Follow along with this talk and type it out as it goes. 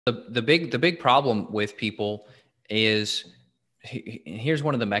The big problem with people is here's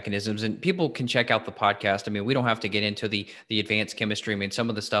one of the mechanisms, and people can check out the podcast. I mean, we don't have to get into the advanced chemistry. I mean, some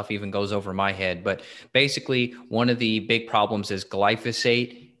of the stuff even goes over my head, but basically one of the big problems is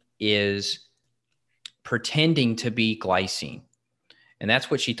glyphosate is pretending to be glycine. And that's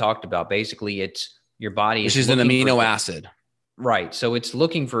what she talked about. Basically, it's your body Which is is an looking for amino acid. right. So it's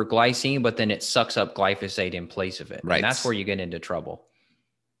looking for glycine, but then it sucks up glyphosate in place of it. And Right. that's where you get into trouble.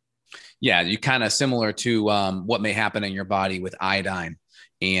 Yeah, you kind of similar to what may happen in your body with iodine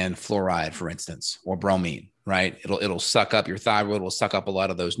and fluoride, for instance, or bromine, right? It'll suck up your thyroid, it'll suck up a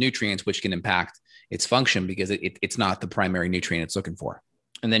lot of those nutrients, which can impact its function because it's not the primary nutrient it's looking for.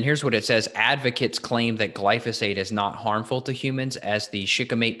 And then here's what it says. Advocates claim that glyphosate is not harmful to humans as the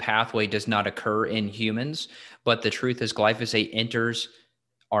shikimate pathway does not occur in humans. But the truth is glyphosate enters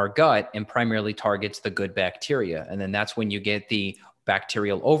our gut and primarily targets the good bacteria. And then that's when you get the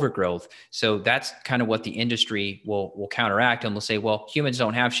bacterial overgrowth. So that's kind of what the industry will counteract, and they'll say, well, humans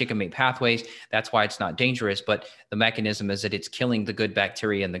don't have shikimate pathways. That's why it's not dangerous. But the mechanism is that it's killing the good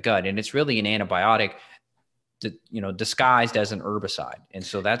bacteria in the gut. And it's really an antibiotic, disguised as an herbicide. And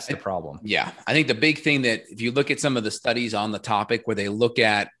so that's the problem. Yeah. I think the big thing that if you look at some of the studies on the topic where they look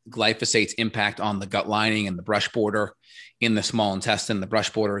at glyphosate's impact on the gut lining and the brush border in the small intestine, the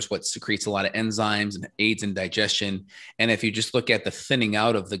brush border is what secretes a lot of enzymes and aids in digestion. And if you just look at the thinning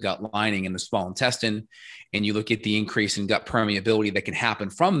out of the gut lining in the small intestine, and you look at the increase in gut permeability that can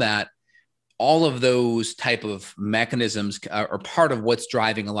happen from that, all of those type of mechanisms are part of what's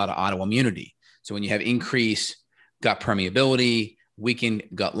driving a lot of autoimmunity. So when you have increased gut permeability, weakened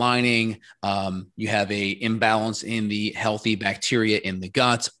gut lining, you have a imbalance in the healthy bacteria in the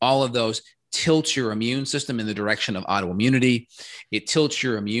guts, all of those tilts your immune system in the direction of autoimmunity. It tilts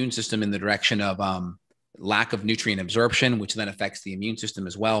your immune system in the direction of lack of nutrient absorption, which then affects the immune system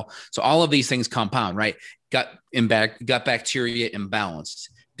as well. So all of these things compound, right? Gut bacteria imbalanced,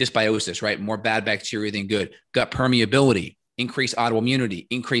 dysbiosis, right? More bad bacteria than good. Gut permeability, increased autoimmunity,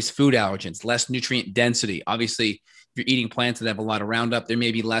 increased food allergens, less nutrient density. Obviously, if you're eating plants that have a lot of Roundup, there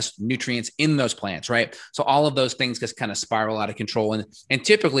may be less nutrients in those plants, right? So all of those things just kind of spiral out of control. And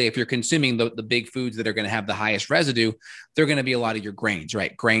typically, if you're consuming the big foods that are going to have the highest residue, they're going to be a lot of your grains,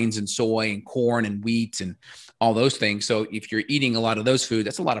 right? Grains and soy and corn and wheat and all those things. So if you're eating a lot of those foods,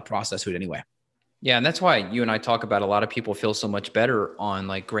 that's a lot of processed food anyway. Yeah. And that's why you and I talk about a lot of people feel so much better on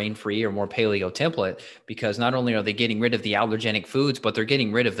like grain-free or more paleo template, because not only are they getting rid of the allergenic foods, but they're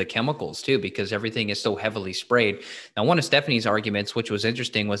getting rid of the chemicals too, because everything is so heavily sprayed. Now, one of Stephanie's arguments, which was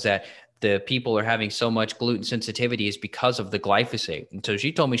interesting, was that the people are having so much gluten sensitivity is because of the glyphosate. And so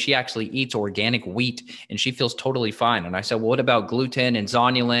she told me she actually eats organic wheat and she feels totally fine. And I said, well, what about gluten and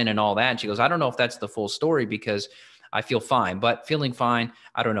zonulin and all that? And she goes, I don't know if that's the full story because I feel fine, but feeling fine,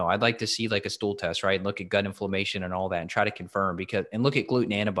 I don't know. I'd like to see like a stool test, right? Look at gut inflammation and all that and try to confirm and look at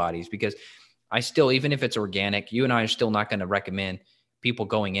gluten antibodies, because I still, even if it's organic, you and I are still not going to recommend people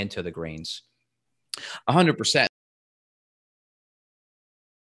going into the grains. 100%.